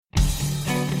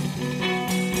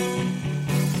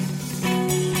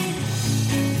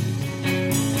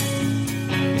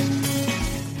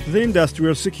to the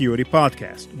Industrial Security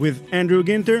Podcast with Andrew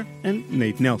Ginter and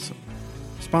Nate Nelson.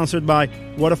 Sponsored by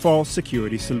Waterfall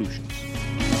Security Solutions.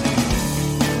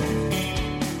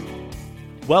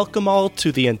 Welcome all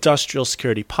to the Industrial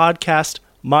Security Podcast.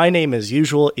 My name, as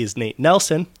usual, is Nate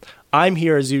Nelson. I'm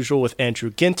here, as usual, with Andrew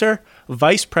Ginter,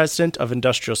 Vice President of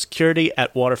Industrial Security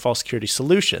at Waterfall Security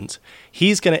Solutions.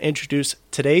 He's going to introduce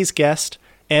today's guest.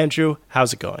 Andrew,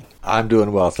 how's it going? I'm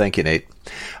doing well. Thank you, Nate.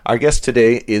 Our guest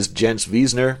today is Jens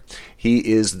Wiesner. He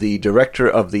is the Director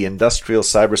of the Industrial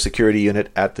Cybersecurity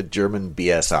Unit at the German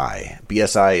BSI.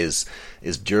 BSI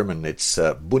is German. It's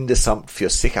Bundesamt für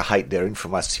Sicherheit der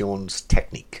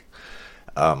Informationstechnik,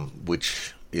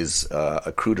 which is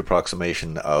a crude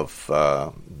approximation of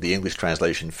the English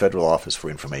translation, Federal Office for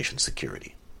Information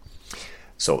Security.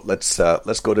 So let's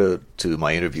go to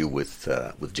my interview with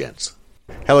Jens.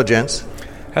 Hello, Jens.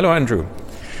 Hello, Andrew.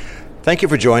 Thank you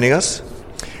for joining us.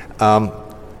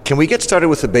 Can we get started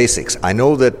with the basics? I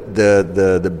know that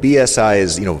the BSI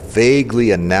is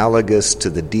vaguely analogous to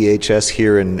the DHS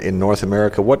here in North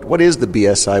America. What is the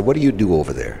BSI? What do you do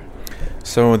over there?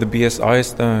 So the BSI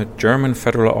is the German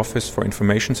Federal Office for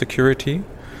Information Security.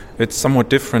 It's somewhat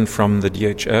different from the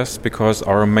DHS because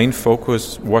our main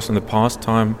focus was in the past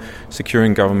time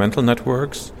securing governmental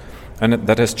networks. And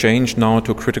that has changed now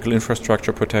to critical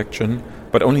infrastructure protection,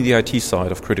 but only the IT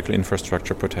side of critical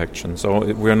infrastructure protection.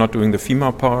 So we are not doing the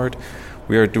FEMA part.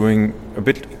 We are doing a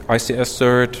bit ICS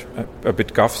cert, a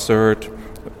bit Gov cert,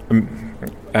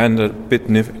 and a bit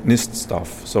NIST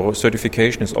stuff. So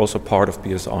certification is also part of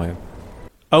BSI.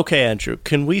 Okay, Andrew,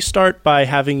 can we start by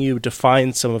having you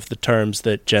define some of the terms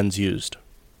that Jens used?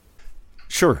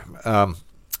 Sure.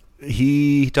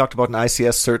 He talked about an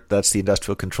ICS cert. That's the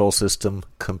Industrial Control System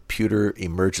Computer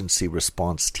Emergency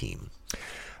Response Team.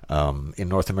 In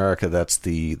North America, that's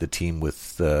the team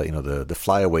with the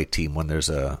flyaway team. When there's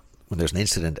an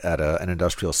incident at an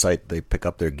industrial site, they pick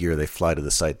up their gear, they fly to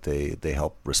the site, they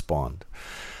help respond.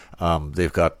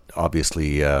 They've got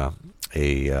obviously a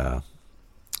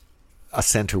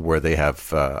center where they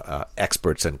have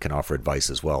experts and can offer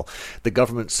advice as well. The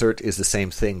government cert is the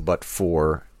same thing, but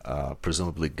for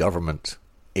presumably government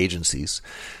agencies.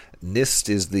 NIST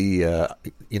is the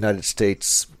United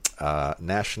States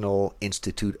National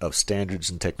Institute of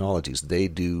Standards and Technologies. They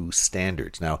do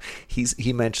standards. Now,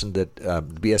 he mentioned that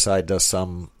BSI does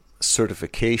some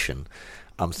certification.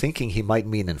 I'm thinking he might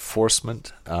mean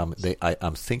enforcement. I'm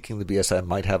thinking the BSI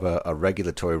might have a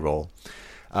regulatory role.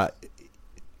 I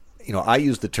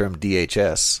use the term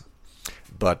DHS,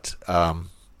 but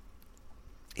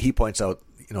he points out,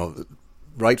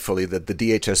 rightfully, that the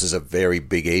DHS is a very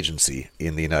big agency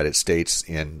in the United States,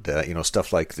 and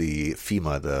stuff like the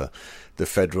FEMA, the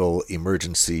Federal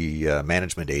Emergency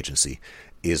Management Agency,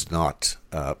 is not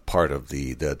part of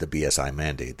the BSI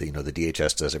mandate. The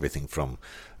DHS does everything from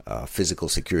physical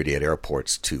security at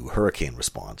airports to hurricane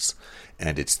response,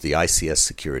 and it's the ICS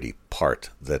security part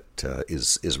that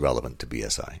is relevant to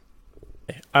BSI.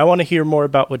 I want to hear more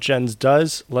about what Jens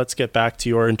does. Let's get back to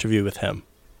your interview with him.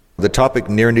 The topic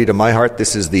near and dear to my heart,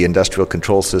 this is the Industrial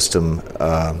Control System,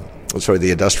 the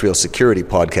Industrial Security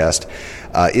Podcast,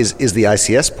 is the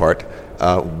ICS part.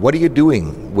 What are you doing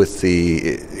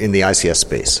in the ICS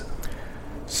space?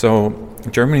 So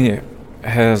Germany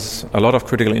has a lot of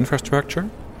critical infrastructure,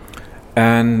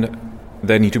 and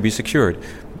they need to be secured,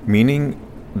 meaning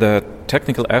the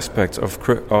technical aspects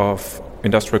of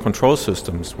industrial control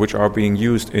systems, which are being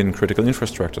used in critical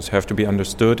infrastructures, have to be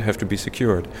understood, have to be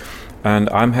secured. And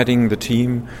I'm heading the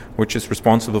team which is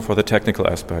responsible for the technical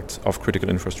aspects of critical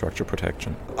infrastructure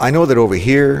protection. I know that over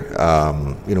here,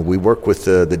 we work with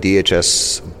the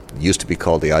DHS, used to be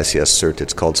called the ICS CERT,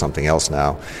 it's called something else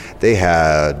now. They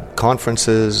had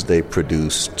conferences, they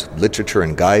produced literature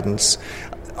and guidance.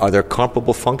 Are there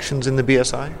comparable functions in the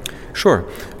BSI? Sure.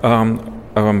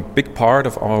 A big part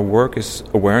of our work is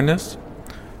awareness.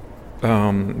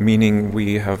 Meaning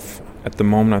we have, at the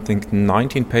moment, I think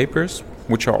 19 papers,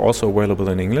 which are also available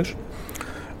in English.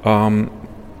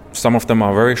 Some of them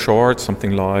are very short,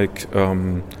 something like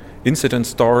incident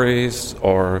stories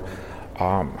or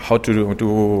how to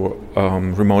do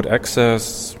remote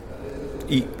access,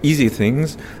 easy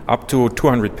things, up to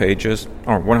 200 pages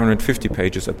or 150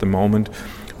 pages at the moment,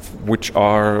 which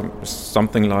are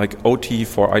something like OT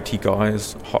for IT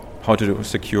guys, how to do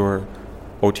secure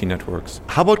OT networks.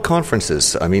 How about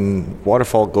conferences? I mean,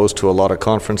 Waterfall goes to a lot of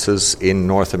conferences in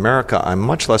North America. I'm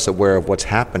much less aware of what's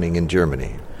happening in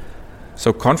Germany.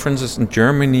 So conferences in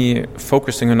Germany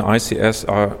focusing on ICS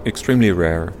are extremely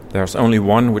rare. There's only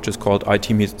one which is called IT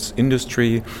Meets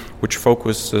Industry, which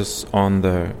focuses on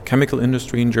the chemical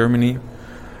industry in Germany.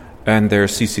 And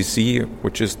there's CCC,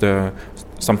 which is the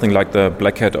something like the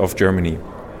Black Hat of Germany.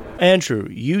 Andrew,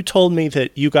 you told me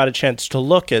that you got a chance to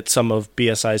look at some of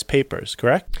BSI's papers,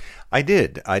 correct? I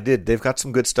did. They've got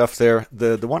some good stuff there.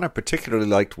 The one I particularly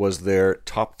liked was their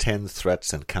top 10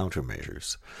 threats and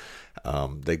countermeasures.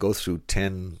 They go through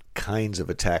 10 kinds of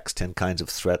attacks, 10 kinds of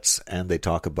threats, and they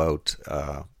talk about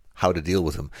how to deal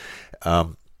with them.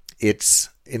 It's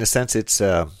in a sense, it's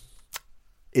a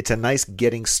nice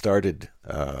getting started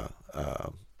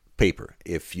paper.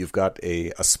 If you've got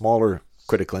a smaller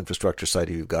critical infrastructure site,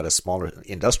 if you've got a smaller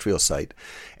industrial site,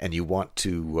 and you want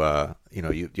to,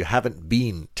 you haven't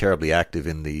been terribly active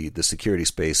in the security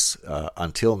space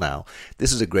until now,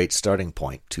 this is a great starting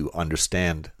point to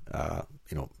understand,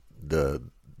 the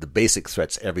basic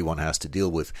threats everyone has to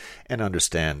deal with, and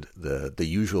understand the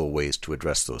usual ways to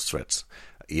address those threats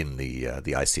in the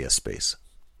ICS space.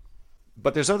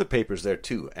 But there's other papers there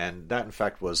too, and that in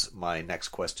fact was my next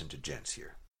question to Jens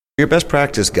here. Your best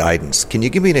practice guidance, can you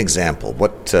give me an example?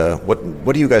 What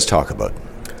do you guys talk about?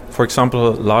 For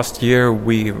example, last year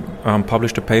we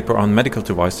published a paper on medical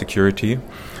device security.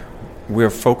 We're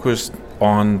focused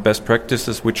on best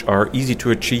practices which are easy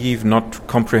to achieve, not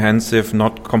comprehensive,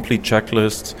 not complete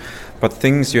checklists, but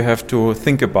things you have to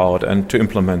think about and to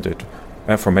implement it.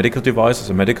 For medical devices,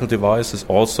 a medical device is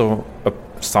also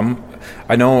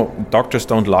I know doctors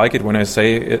don't like it when I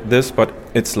say this, but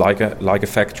it's like a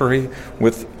factory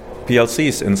with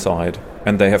PLCs inside,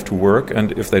 and they have to work,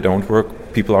 and if they don't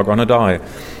work, people are going to die.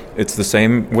 It's the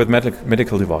same with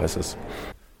medical devices.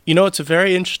 You know, it's a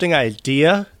very interesting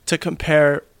idea to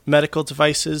compare medical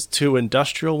devices to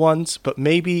industrial ones, but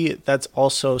maybe that's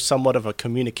also somewhat of a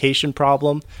communication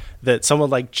problem, that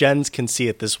someone like Jens can see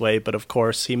it this way, but of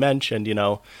course he mentioned,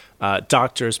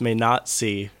 doctors may not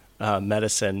see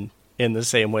medicine in the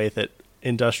same way that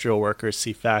industrial workers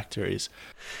see factories.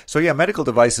 So yeah, medical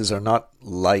devices are not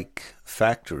like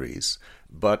factories,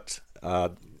 but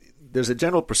there's a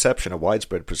general perception, a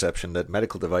widespread perception, that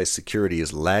medical device security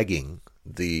is lagging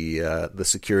the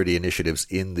security initiatives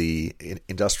in the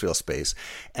industrial space,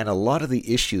 and a lot of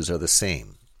the issues are the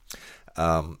same.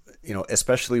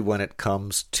 Especially when it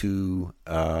comes to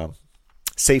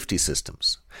safety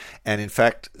systems, and in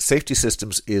fact, safety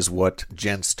systems is what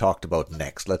Jens talked about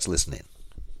next. Let's listen in.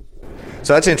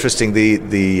 So that's interesting.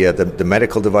 The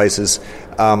medical devices.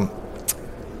 I've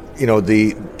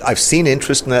seen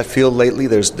interest in that field lately.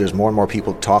 There's more and more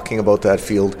people talking about that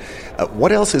field.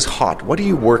 What else is hot? What are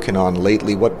you working on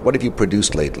lately? What have you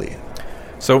produced lately?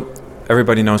 So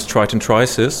everybody knows Triton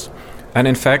Trisys, and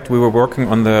in fact we were working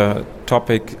on the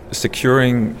topic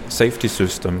securing safety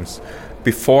systems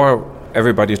before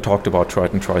everybody talked about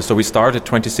Triton Trisys. So we started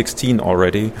 2016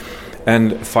 already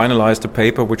and finalized a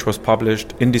paper which was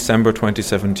published in December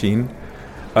 2017.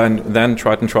 And then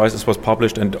Triton Trisys was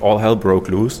published and all hell broke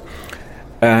loose.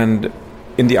 And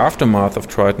in the aftermath of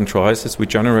Triton Trisys, we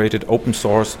generated open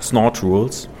source snort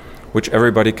rules, which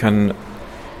everybody can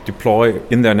deploy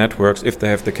in their networks if they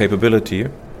have the capability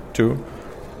to.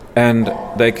 And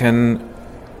they can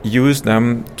use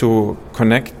them to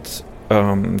connect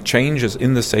changes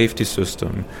in the safety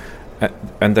system.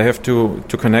 And they have to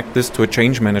connect this to a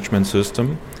change management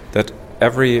system that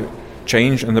every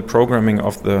change in the programming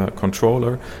of the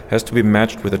controller has to be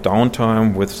matched with a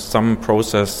downtime, with some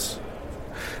process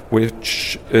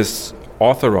which is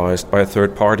authorized by a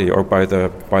third party or by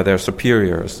their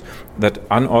superiors. That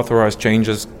unauthorized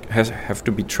changes have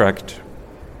to be tracked,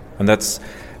 and that's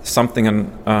something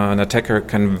an attacker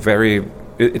can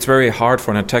it's very hard for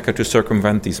an attacker to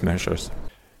circumvent these measures.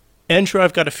 Andrew,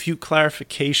 I've got a few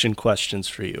clarification questions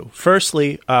for you.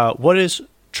 Firstly, what is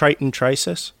Triton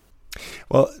Trisys?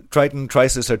 Well, Triton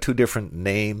Trisys are two different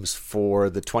names for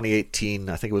the 2018,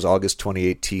 I think it was August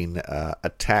 2018,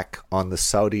 attack on the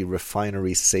Saudi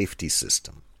refinery safety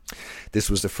system. This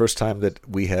was the first time that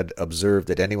we had observed,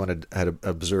 that anyone had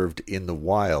observed in the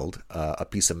wild, a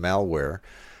piece of malware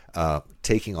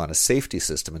taking on a safety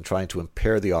system and trying to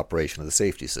impair the operation of the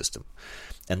safety system.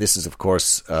 And this is, of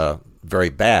course, very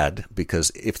bad,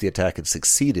 because if the attack had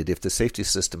succeeded, if the safety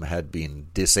system had been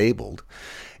disabled,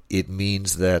 it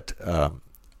means that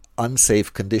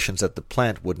unsafe conditions at the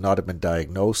plant would not have been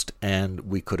diagnosed, and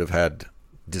we could have had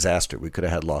disaster. We could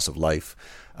have had loss of life.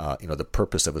 The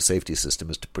purpose of a safety system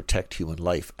is to protect human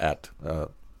life at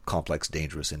complex,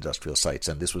 dangerous industrial sites,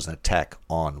 and this was an attack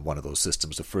on one of those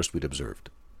systems, the first we'd observed.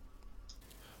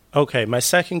 Okay, my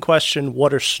second question,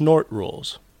 what are snort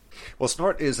rules? Well,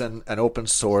 snort is an open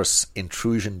source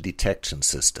intrusion detection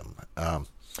system.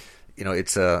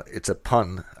 It's a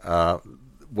pun.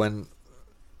 When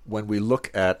when we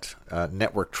look at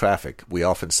network traffic, we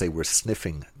often say we're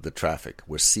sniffing the traffic.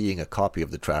 We're seeing a copy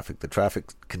of the traffic. The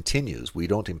traffic continues. We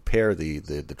don't impair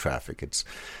the traffic. It's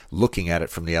looking at it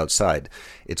from the outside.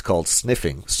 It's called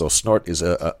sniffing. So snort is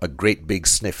a great big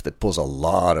sniff that pulls a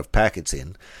lot of packets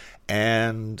in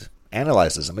and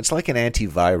analyzes them. It's like an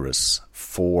antivirus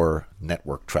for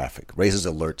network traffic. Raises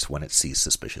alerts when it sees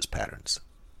suspicious patterns.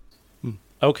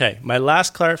 Okay, my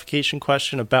last clarification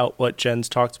question about what Jens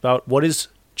talked about. What is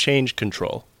change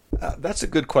control? That's a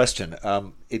good question.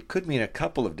 It could mean a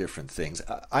couple of different things.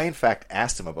 I, in fact,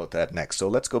 asked him about that next. So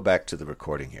let's go back to the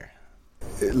recording here.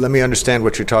 Let me understand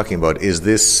what you're talking about. Is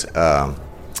this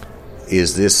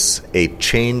a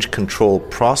change control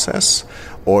process,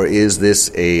 or is this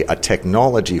a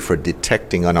technology for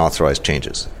detecting unauthorized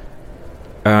changes?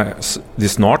 The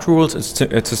snort rules,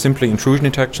 it's a simply intrusion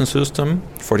detection system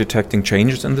for detecting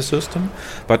changes in the system,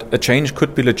 but a change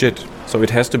could be legit, so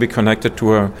it has to be connected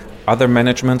to a other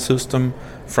management system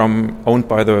owned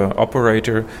by the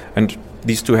operator, and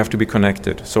these two have to be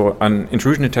connected. So an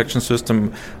intrusion detection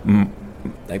system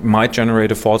might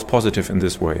generate a false positive in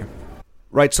this way.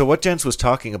 Right, so what Jens was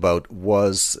talking about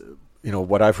was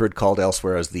what I've heard called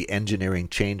elsewhere as the engineering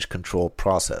change control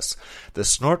process. The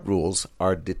snort rules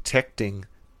are detecting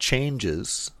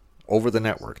changes over the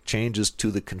network, changes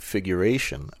to the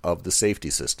configuration of the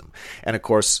safety system. And of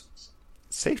course,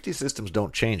 safety systems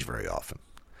don't change very often.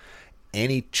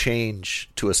 Any change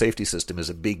to a safety system is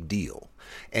a big deal.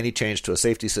 Any change to a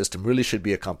safety system really should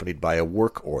be accompanied by a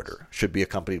work order, should be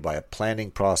accompanied by a planning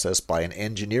process, by an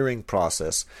engineering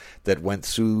process that went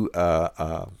through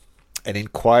an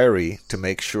inquiry to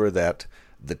make sure that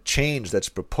the change that's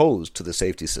proposed to the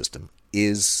safety system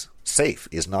is safe,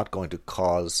 is not going to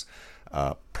cause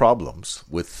problems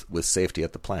with safety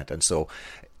at the plant. And so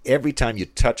every time you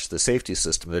touch the safety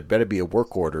system, there'd better be a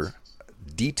work order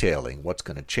detailing what's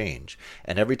going to change.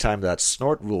 And every time that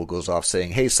snort rule goes off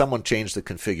saying, hey, someone changed the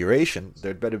configuration,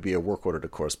 there'd better be a work order to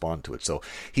correspond to it. So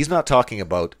he's not talking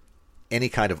about any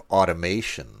kind of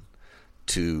automation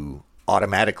to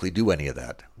automatically do any of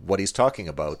that. What he's talking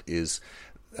about is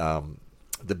the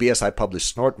BSI published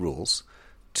snort rules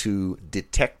to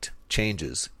detect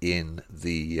changes in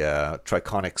the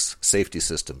Triconics safety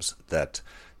systems that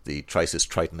the Trisis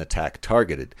Triton attack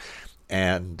targeted.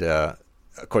 And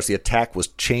of course, the attack was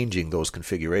changing those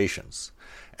configurations.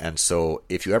 And so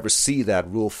if you ever see that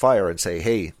rule fire and say,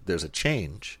 hey, there's a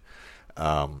change,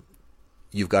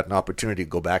 you've got an opportunity to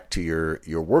go back to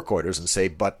your work orders and say,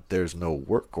 but there's no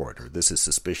work order. This is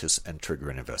suspicious, and trigger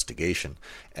an investigation.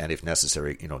 And if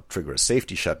necessary, trigger a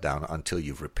safety shutdown until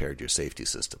you've repaired your safety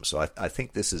system. So I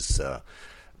think this is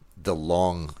the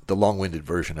long-winded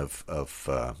version of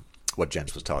what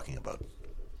Jens was talking about.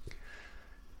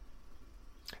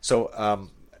 So,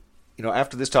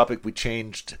 after this topic, we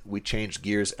changed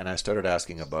gears, and I started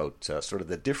asking about sort of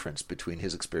the difference between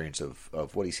his experience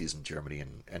of what he sees in Germany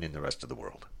and in the rest of the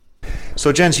world.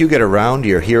 So, Jens, you get around.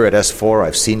 You're here at S4.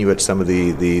 I've seen you at some of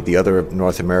the other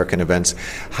North American events.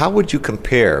 How would you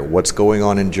compare what's going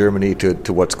on in Germany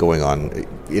to what's going on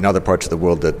in other parts of the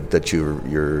world that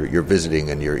you're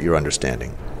visiting and you're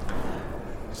understanding?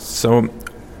 So,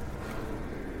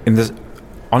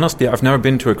 honestly, I've never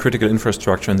been to a critical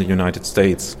infrastructure in the United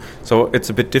States, so it's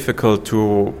a bit difficult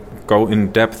to go in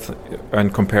depth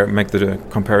and make the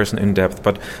comparison in depth.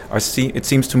 But it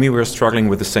seems to me we're struggling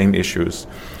with the same issues,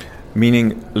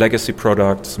 meaning legacy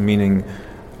products, meaning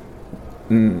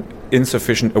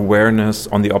insufficient awareness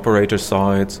on the operator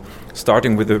side,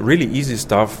 starting with the really easy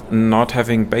stuff, not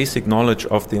having basic knowledge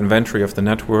of the inventory of the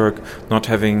network, not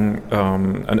having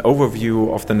an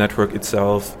overview of the network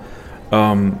itself,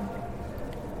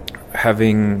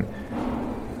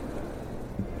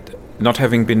 not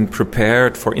having been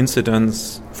prepared for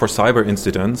cyber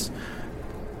incidents,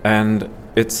 and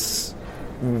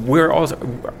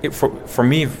for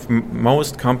me,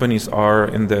 most companies are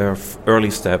in their early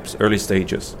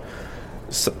stages.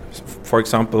 So, for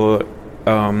example,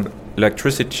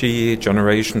 electricity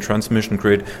generation, transmission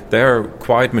grid, they're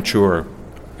quite mature.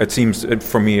 It seems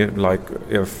for me like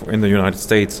if in the United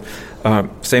States,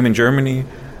 same in Germany.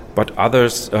 But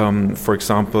others, for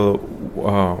example,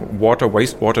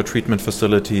 wastewater treatment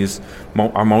facilities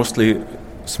are mostly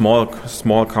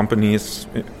small companies.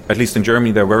 At least in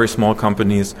Germany, they're very small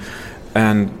companies,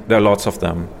 and there are lots of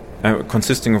them,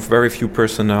 consisting of very few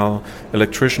personnel,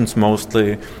 electricians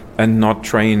mostly, and not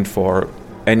trained for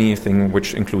anything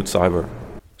which includes cyber.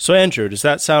 So, Andrew, does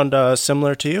that sound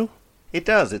similar to you? It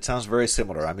does. It sounds very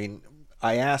similar. I mean,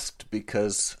 I asked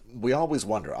because I always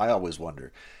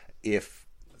wonder if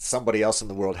somebody else in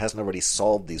the world hasn't already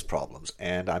solved these problems,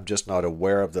 and I'm just not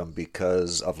aware of them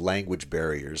because of language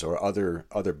barriers or other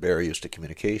barriers to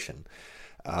communication.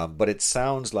 But it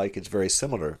sounds like it's very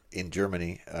similar in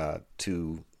Germany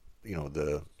to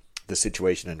the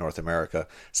situation in North America.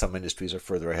 Some industries are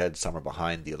further ahead, some are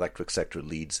behind. The electric sector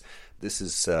leads. This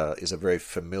is a very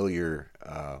familiar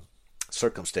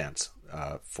circumstance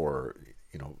for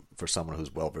someone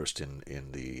who's well versed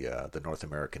in the North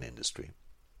American industry.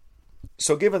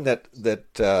 So, given that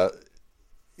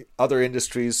other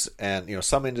industries and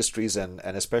some industries and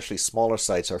especially smaller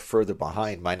sites are further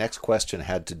behind, my next question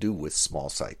had to do with small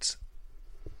sites.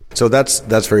 So that's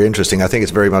very interesting. I think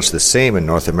it's very much the same in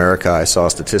North America. I saw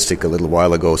a statistic a little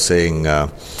while ago saying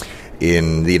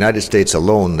in the United States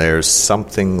alone, there's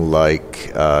something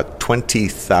like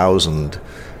 20,000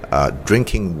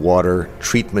 drinking water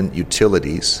treatment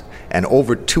utilities and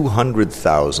over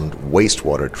 200,000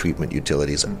 wastewater treatment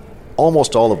utilities,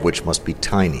 almost all of which must be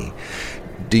tiny.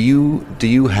 Do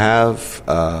you have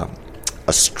a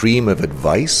stream of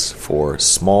advice for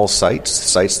small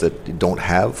sites that don't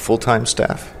have full-time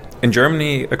staff? In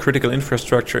Germany, a critical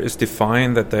infrastructure is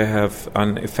defined that they have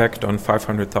an effect on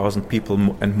 500,000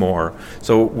 people and more.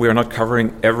 So we are not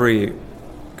covering every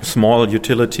small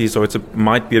utility, so it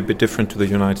might be a bit different to the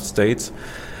United States.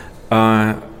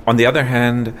 On the other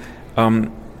hand,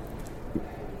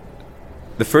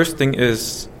 the first thing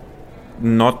is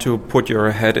not to put your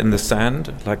head in the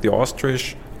sand like the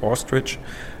ostrich,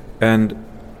 and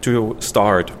to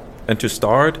start. And to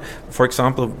start, for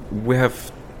example, we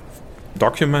have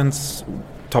documents,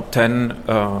 top 10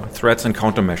 threats and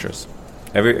countermeasures.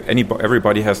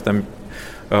 Everybody has them.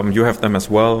 You have them as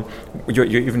well. You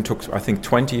even took, I think,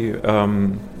 20.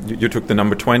 You took the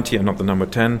number 20 and not the number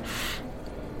 10.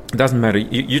 It doesn't matter.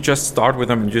 You just start with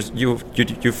them and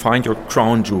you find your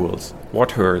crown jewels.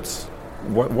 What hurts?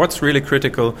 What's really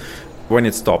critical when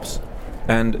it stops?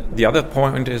 And the other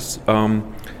point is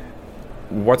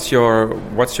what's your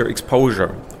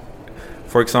exposure?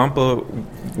 For example,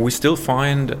 we still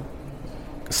find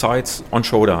sites on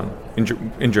Shodan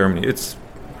in Germany. It's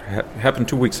happened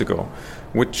 2 weeks ago,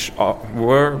 which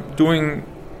were doing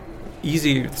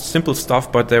easy, simple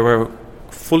stuff, but they were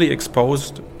fully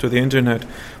exposed to the internet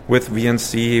with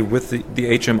VNC, with the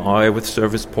HMI, with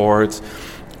service ports.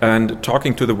 And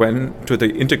talking to the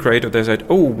integrator, they said,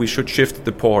 "Oh, we should shift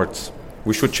the ports.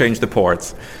 We should change the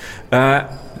ports."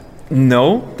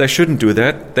 No, they shouldn't do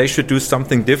that. They should do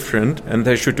something different, and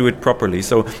they should do it properly.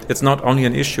 So it's not only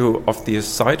an issue of the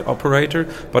site operator,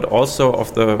 but also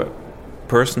of the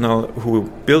personnel who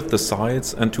build the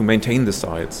sites and to maintain the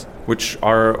sites, which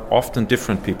are often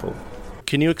different people.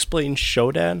 Can you explain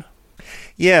Shodan?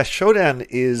 Yeah, Shodan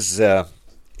is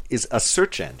a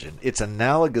search engine. It's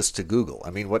analogous to Google. I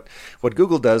mean, what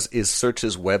Google does is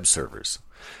searches web servers.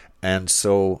 And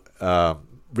so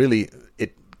really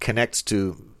it connects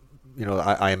to,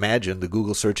 I imagine the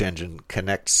Google search engine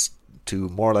connects to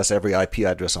more or less every IP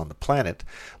address on the planet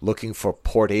looking for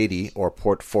port 80 or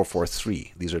port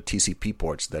 443. These are TCP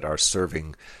ports that are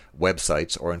serving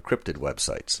websites or encrypted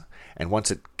websites. And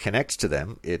once it connects to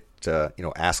them, it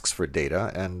asks for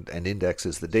data and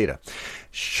indexes the data.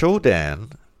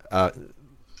 Shodan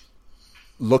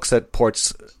looks at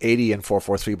ports 80 and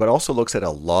 443, but also looks at a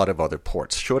lot of other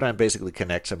ports. Shodan basically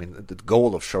connects, the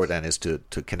goal of Shodan is to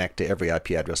connect to every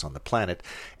IP address on the planet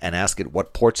and ask it,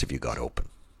 what ports have you got open?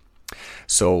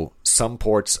 So some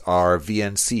ports are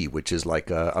VNC, which is like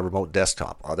a remote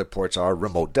desktop. Other ports are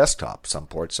remote desktop. Some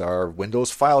ports are Windows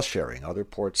file sharing. Other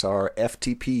ports are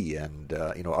FTP and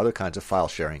other kinds of file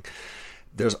sharing.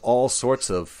 There's all sorts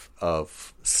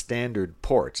of standard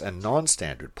ports and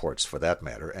non-standard ports for that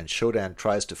matter, and Shodan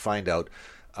tries to find out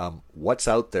what's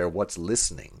out there, what's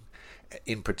listening.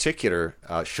 In particular,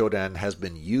 Shodan has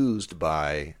been used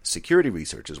by security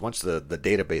researchers. Once the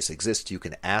database exists, you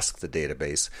can ask the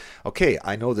database, okay,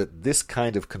 I know that this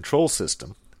kind of control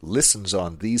system listens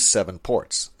on these 7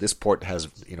 ports. This port has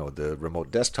the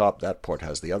remote desktop, that port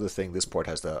has the other thing, this port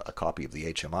has a copy of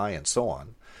the HMI, and so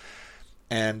on.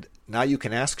 And now you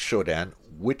can ask Shodan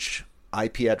which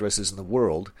IP addresses in the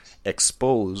world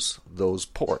expose those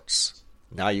ports.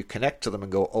 Now you connect to them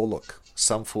and go, oh look,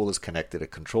 some fool has connected a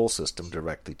control system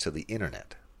directly to the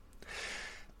internet.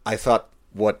 I thought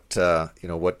what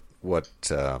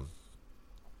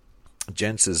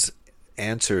Jens's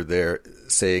answer there,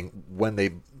 saying when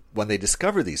they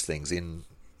discover these things in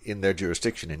their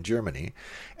jurisdiction in Germany,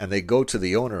 and they go to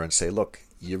the owner and say, look,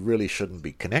 you really shouldn't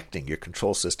be connecting your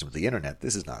control system to the internet.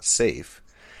 This is not safe.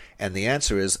 And the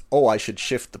answer is, oh, I should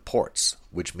shift the ports,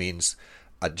 which means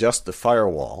adjust the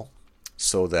firewall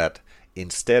so that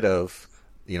instead of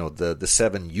the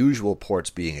 7 usual ports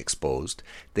being exposed,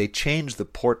 they change the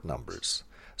port numbers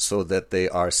so that they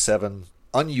are 7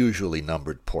 unusually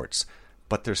numbered ports,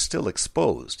 but they're still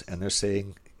exposed, and they're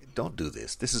saying, don't do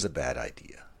this. This is a bad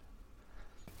idea.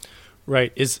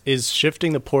 Right. Is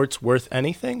shifting the ports worth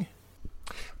anything?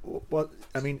 Well,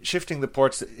 I mean, shifting the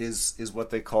ports is what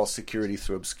they call security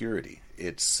through obscurity.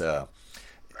 It's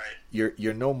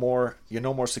you're no more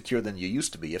secure than you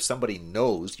used to be. If somebody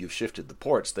knows you've shifted the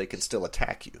ports, they can still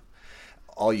attack you.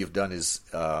 All you've done is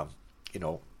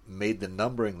made the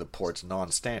numbering the ports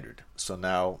non-standard. So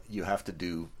now you have to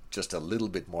do just a little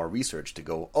bit more research to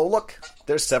go, oh look,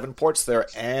 there's 7 ports there,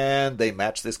 and they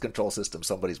match this control system.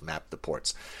 Somebody's mapped the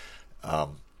ports.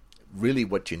 Really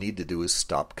what you need to do is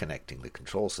stop connecting the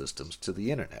control systems to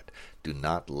the internet. Do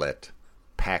not let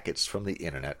packets from the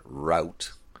internet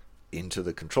route into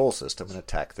the control system and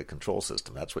attack the control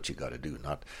system. That's what you got to do,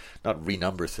 not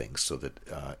renumber things so that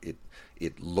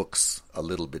it looks a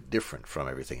little bit different from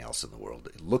everything else in the world.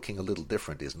 Looking a little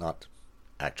different is not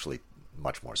actually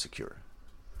much more secure.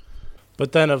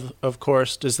 But then, of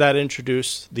course, does that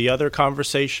introduce the other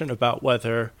conversation about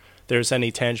whether there's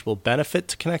any tangible benefit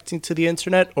to connecting to the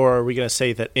internet, or are we going to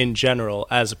say that in general,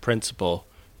 as a principle,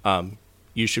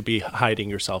 you should be hiding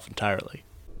yourself entirely?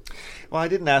 Well, I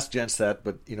didn't ask Jens that,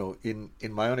 but in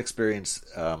my own experience,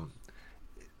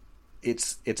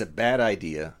 it's a bad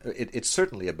idea. It's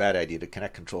certainly a bad idea to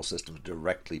connect control systems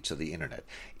directly to the internet.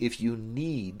 If you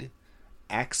need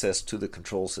access to the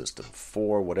control system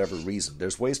for whatever reason,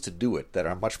 there's ways to do it that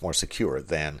are much more secure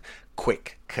than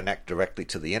quick connect directly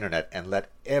to the internet and let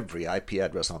every IP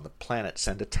address on the planet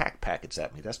send attack packets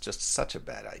at me. That's just such a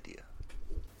bad idea.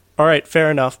 All right,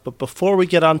 fair enough. But before we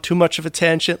get on too much of a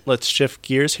tangent, let's shift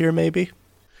gears here maybe.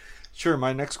 Sure.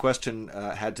 My next question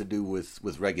had to do with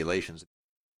regulations.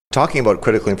 Talking about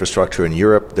critical infrastructure in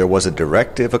Europe, there was a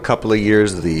directive a couple of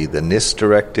years, the NIS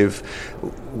directive.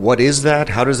 What is that?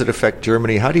 How does it affect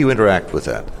Germany? How do you interact with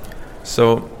that?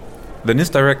 So the NIS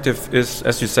directive is,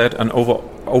 as you said, an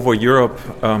over Europe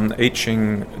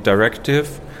aging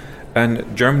directive,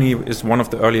 and Germany is one of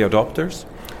the early adopters.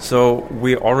 So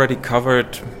we already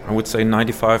covered, I would say,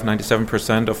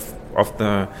 95-97%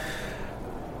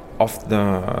 of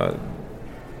the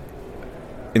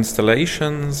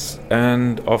installations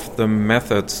and of the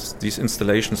methods these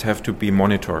installations have to be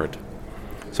monitored.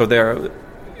 So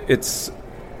it's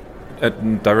a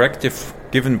directive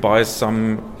given by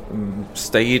some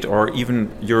state or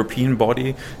even European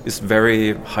body is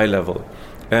very high level.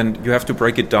 And you have to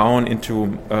break it down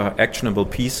into actionable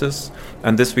pieces.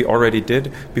 And this we already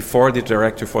did before the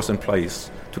directive was in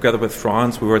place. Together with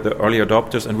France, we were the early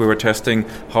adopters and we were testing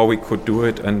how we could do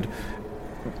it. And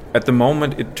at the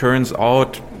moment, it turns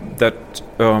out that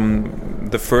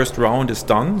the first round is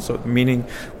done. So meaning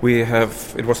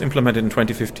it was implemented in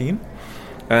 2015.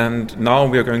 And now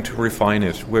we are going to refine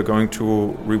it. We're going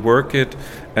to rework it.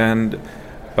 And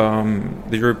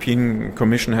the European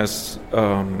Commission has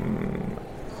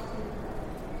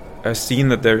seen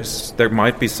that there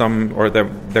might be some, or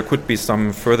there could be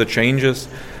some further changes,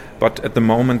 but at the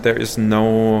moment there is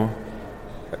no,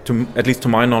 at least to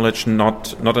my knowledge,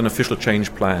 not an official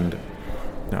change planned.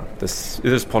 Yeah, this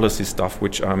is policy stuff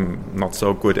which I'm not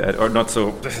so good at, or not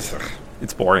so.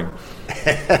 It's boring.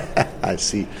 I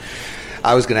see.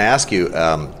 I was going to ask you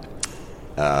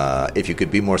if you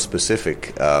could be more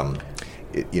specific.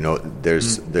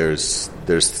 There's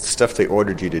stuff they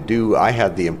ordered you to do. I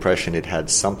had the impression it had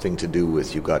something to do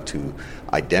with you got to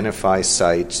identify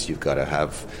sites. You've got to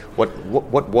have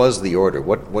what was the order?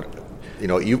 What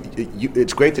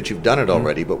it's great that you've done it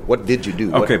already, but what did you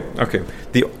do? Okay.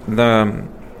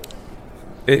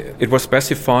 It was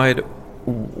specified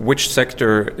which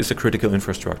sector is a critical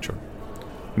infrastructure,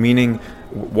 meaning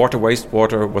water,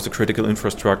 wastewater was a critical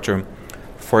infrastructure.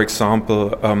 For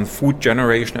example, food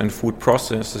generation and food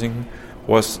processing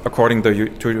was, according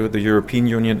to the European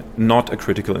Union, not a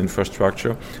critical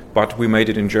infrastructure, but we made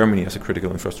it in Germany as a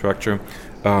critical infrastructure.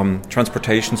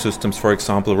 Transportation systems, for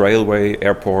example, railway,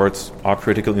 airports are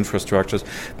critical infrastructures.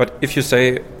 But if you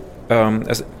say,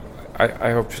 as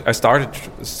I started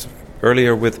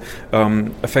earlier with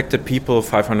affected people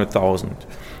 500,000,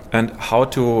 and how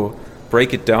to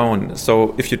break it down.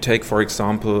 So if you take, for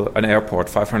example, an airport,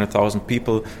 500,000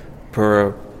 people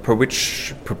per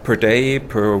day,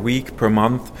 per week, per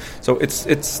month. So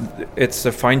it's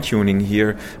a fine-tuning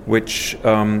here, which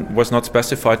was not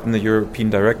specified in the European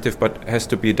directive, but has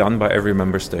to be done by every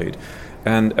member state.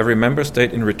 And every member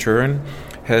state, in return,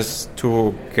 has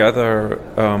to gather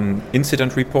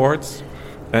incident reports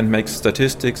and make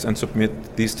statistics and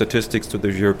submit these statistics to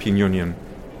the European Union.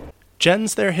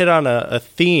 Jen's there hit on a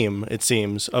theme, it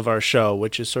seems, of our show,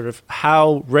 which is sort of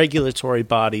how regulatory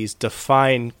bodies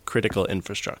define critical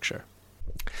infrastructure.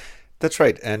 That's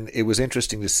right, and it was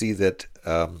interesting to see that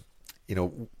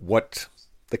what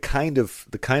the kind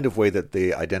of way that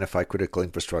they identify critical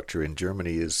infrastructure in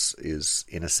Germany is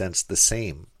in a sense the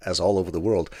same as all over the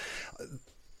world.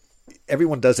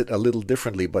 Everyone does it a little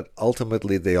differently, but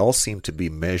ultimately they all seem to be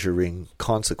measuring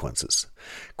consequences.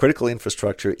 Critical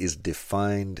infrastructure is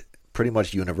defined pretty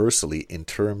much universally in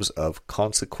terms of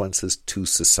consequences to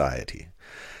society.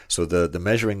 So the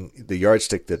measuring, the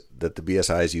yardstick that the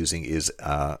BSI is using is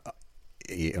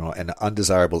an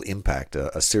undesirable impact,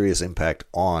 a serious impact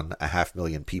on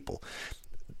 500,000 people.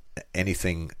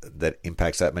 Anything that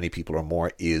impacts that many people or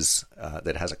more is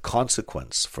that has a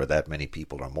consequence for that many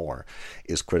people or more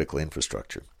is critical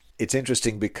infrastructure. It's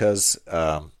interesting because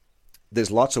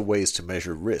there's lots of ways to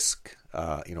measure risk,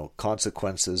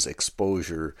 consequences,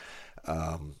 exposure,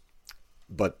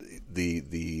 but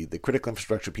the critical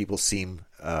infrastructure people seem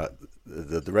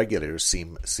the regulators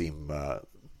seem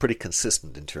pretty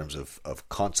consistent in terms of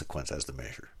consequence as the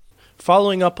measure.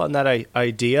 Following up on that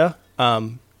idea,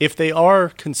 if they are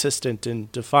consistent in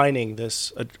defining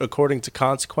this according to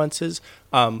consequences,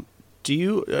 what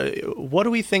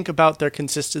do we think about their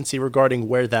consistency regarding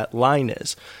where that line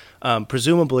is?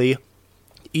 Presumably,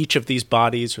 each of these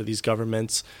bodies or these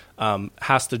governments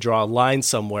has to draw a line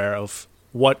somewhere of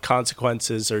what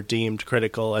consequences are deemed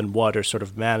critical and what are sort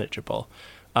of manageable.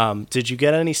 Did you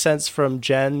get any sense from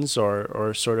Jens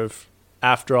or sort of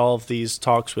after all of these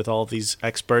talks with all of these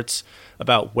experts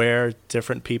about where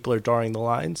different people are drawing the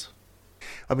lines?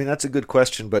 I mean, that's a good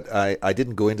question, but I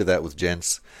didn't go into that with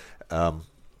Jens.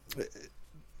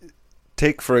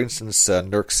 Take, for instance,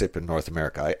 NERC-CIP in North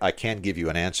America. I can give you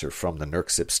an answer from the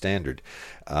NERC-CIP standard.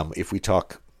 If we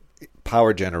talk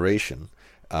power generation,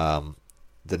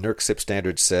 the NERC-CIP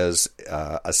standard says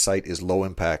a site is low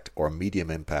impact or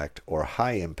medium impact or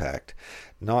high impact,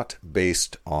 not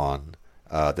based on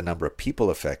the number of people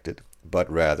affected, but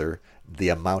rather the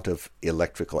amount of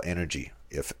electrical energy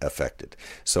affected.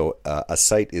 So a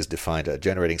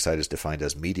generating site is defined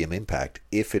as medium impact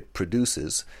if it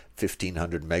produces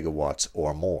 1,500 megawatts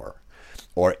or more.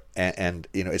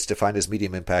 It's defined as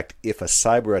medium impact if a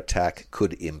cyber attack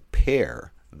could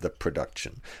impair the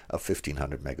production of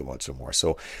 1,500 megawatts or more.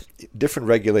 So different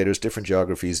regulators, different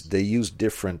geographies, they use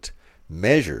different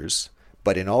measures,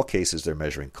 but in all cases they're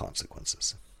measuring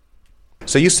consequences.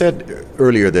 So you said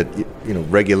earlier that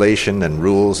regulation and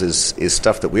rules is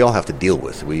stuff that we all have to deal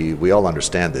with. We all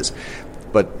understand this.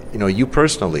 But you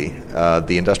personally,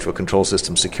 the industrial control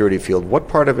system security field, what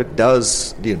part of it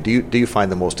do you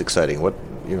find the most exciting? What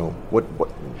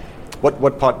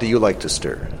pot do you like to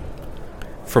stir?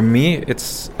 For me,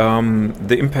 it's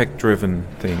the impact-driven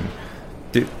thing.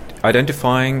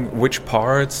 Identifying which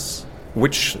parts,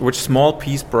 which small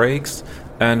piece breaks,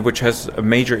 and which has a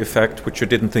major effect which you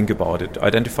didn't think about it.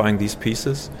 Identifying these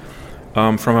pieces.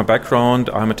 From my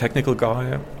background, I'm a technical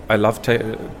guy. I love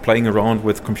playing around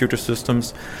with computer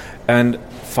systems and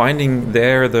finding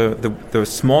there the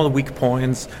small weak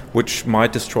points which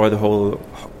might destroy the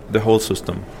whole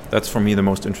system. That's for me the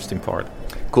most interesting part.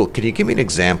 Cool. Can you give me an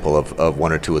example of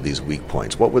one or two of these weak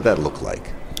points? What would that look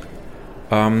like?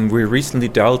 We recently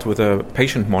dealt with a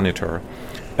patient monitor,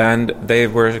 and they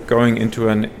were going into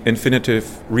an infinitive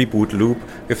reboot loop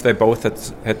if they both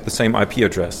had the same IP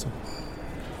address.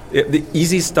 The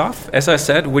easy stuff, as I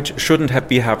said, which shouldn't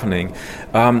be happening.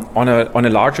 On a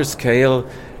larger scale,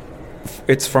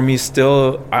 it's for me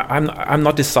still. I'm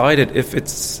not decided if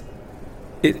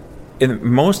in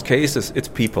most cases it's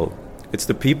people. It's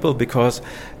the people because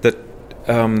the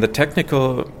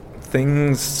technical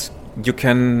things you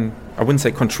can, I wouldn't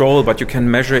say control, but you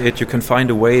can measure it. You can find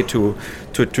a way to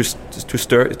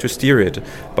steer it.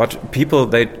 But people,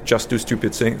 they just do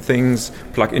stupid things,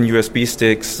 plug in USB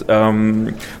sticks,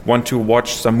 want to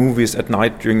watch some movies at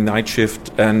night during night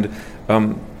shift, and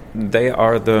they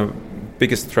are the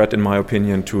biggest threat, in my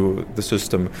opinion, to the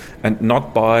system. And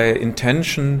not by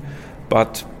intention,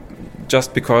 but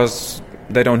just because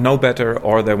they don't know better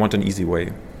or they want an easy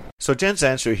way. So Jen's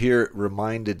answer here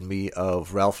reminded me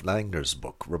of Ralph Langner's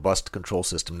book, Robust Control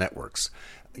System Networks.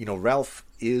 Ralph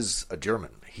is a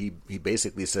German. He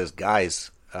basically says,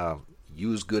 guys,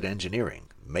 use good engineering.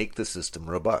 Make the system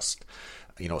robust.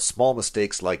 Small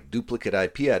mistakes like duplicate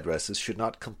IP addresses should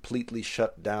not completely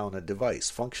shut down a device.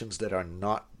 Functions that are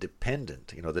not dependent,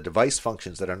 the device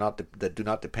functions that do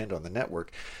not depend on the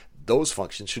network, those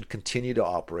functions should continue to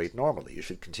operate normally. You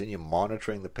should continue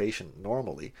monitoring the patient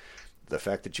normally. The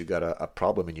fact that you got a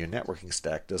problem in your networking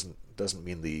stack doesn't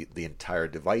mean the entire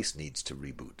device needs to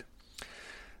reboot.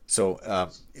 So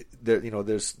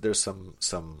there's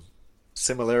some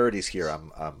similarities here.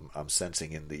 I'm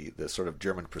sensing in the sort of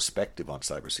German perspective on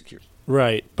cybersecurity.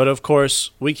 Right, but of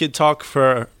course we could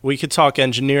talk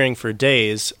engineering for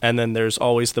days, and then there's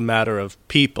always the matter of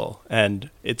people. And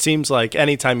it seems like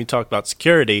anytime you talk about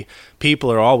security, people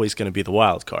are always going to be the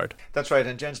wild card. That's right,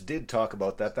 and Jens did talk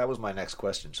about that. That was my next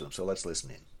question to him. So let's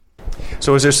listen in.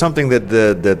 So is there something that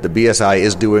the BSI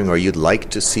is doing or you'd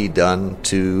like to see done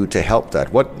to help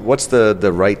that? What's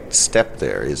the right step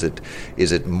there? Is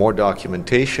it more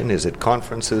documentation? Is it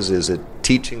conferences? Is it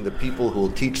teaching the people who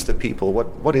will teach the people?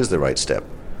 What is the right step?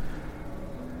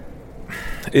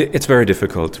 It's very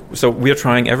difficult. So we are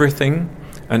trying everything,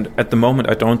 and at the moment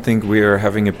I don't think we are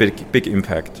having a big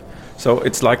impact. So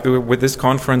it's like with this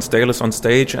conference, Dale is on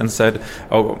stage and said,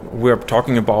 "Oh, we're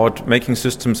talking about making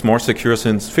systems more secure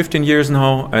since 15 years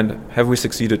now, and have we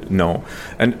succeeded? No."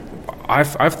 And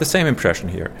I've the same impression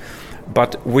here.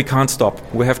 But we can't stop.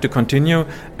 We have to continue,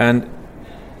 and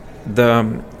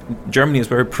Germany is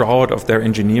very proud of their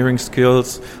engineering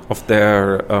skills, of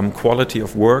their quality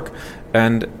of work,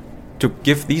 and to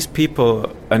give these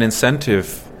people an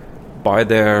incentive by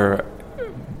their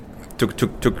to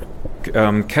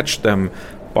catch them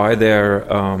by their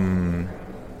honor,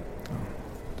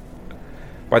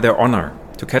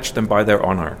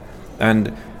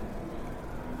 and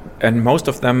most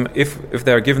of them, if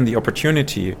they are given the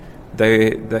opportunity,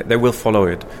 they will follow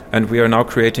it. And we are now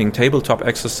creating tabletop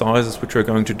exercises which we're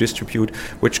going to distribute,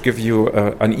 which give you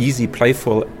an easy,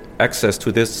 playful access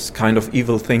to this kind of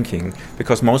evil thinking,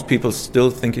 because most people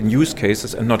still think in use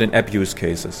cases and not in abuse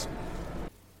cases.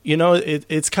 You know,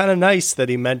 it's kind of nice that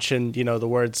he mentioned, the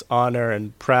words honor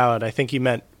and proud. I think he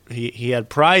meant he had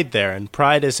pride there, and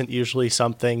pride isn't usually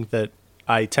something that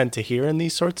I tend to hear in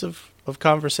these sorts of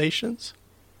conversations.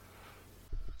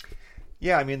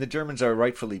 Yeah, I mean, the Germans are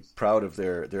rightfully proud of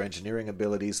their engineering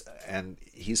abilities, and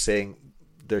he's saying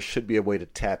there should be a way to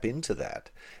tap into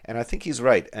that. And I think he's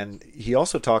right. And he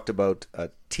also talked about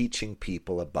teaching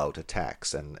people about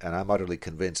attacks, and I'm utterly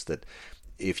convinced that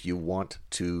if you want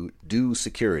to do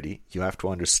security, you have to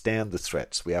understand the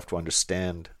threats. We have to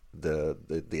understand the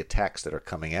attacks that are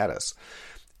coming at us.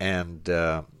 And,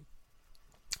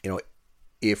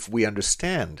 if we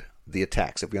understand the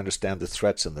attacks, if we understand the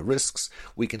threats and the risks,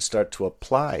 we can start to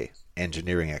apply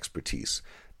engineering expertise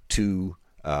to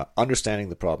understanding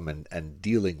the problem and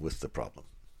dealing with the problem.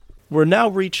 We're now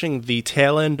reaching the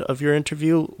tail end of your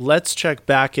interview. Let's check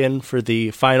back in for the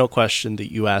final question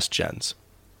that you asked Jens.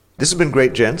 This has been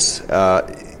great, gents.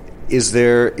 Is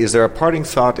there a parting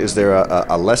thought? Is there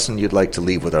a lesson you'd like to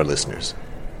leave with our listeners?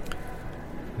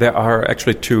 There are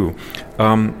actually two.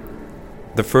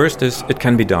 The first is it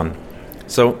can be done.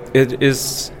 So it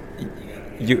is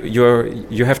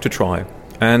you have to try,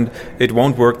 and it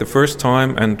won't work the first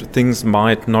time, and things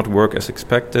might not work as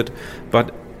expected,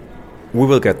 but we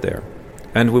will get there,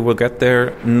 and we will get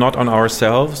there not on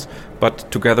ourselves,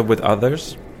 but together with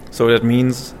others. So that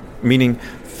meaning.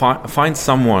 Find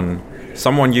someone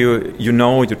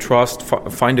you trust.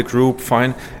 Find a group.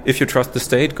 If you trust the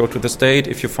state, go to the state.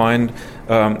 If you find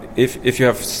if you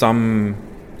have some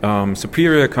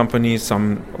superior company,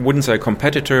 wouldn't say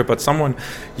competitor, but someone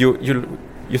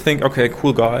you think, okay,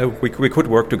 cool guy, we could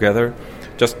work together.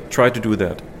 Just try to do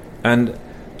that, and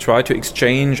try to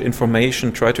exchange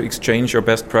information. Try to exchange your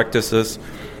best practices,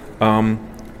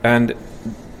 and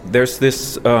there's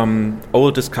this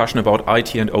old discussion about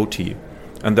IT and OT.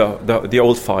 And the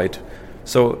old fight.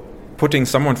 So putting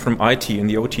someone from IT in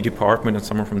the OT department and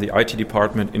someone from the IT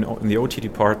department in the OT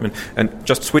department, and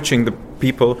just switching the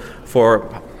people for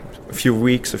a few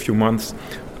weeks, a few months,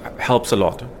 helps a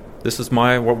lot. This is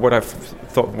what I've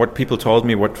thought. What people told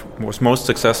me. What was most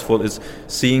successful is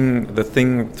seeing the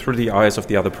thing through the eyes of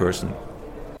the other person.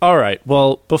 All right.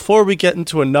 Well, before we get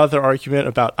into another argument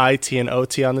about IT and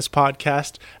OT on this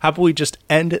podcast, how about we just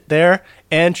end it there?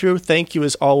 Andrew, thank you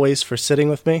as always for sitting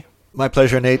with me. My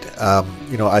pleasure, Nate.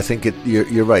 I think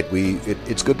you're right.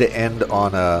 It's good to end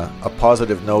on a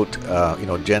positive note.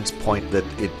 Jen's point that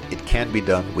it can be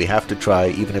done. We have to try,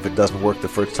 even if it doesn't work the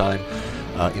first time.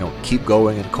 Keep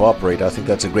going and cooperate. I think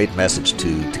that's a great message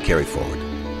to carry forward.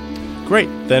 Great.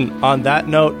 Then on that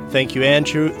note, thank you,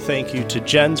 Andrew. Thank you to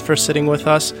Jens for sitting with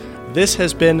us. This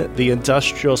has been the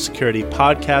Industrial Security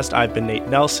Podcast. I've been Nate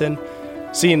Nelson.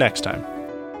 See you next time.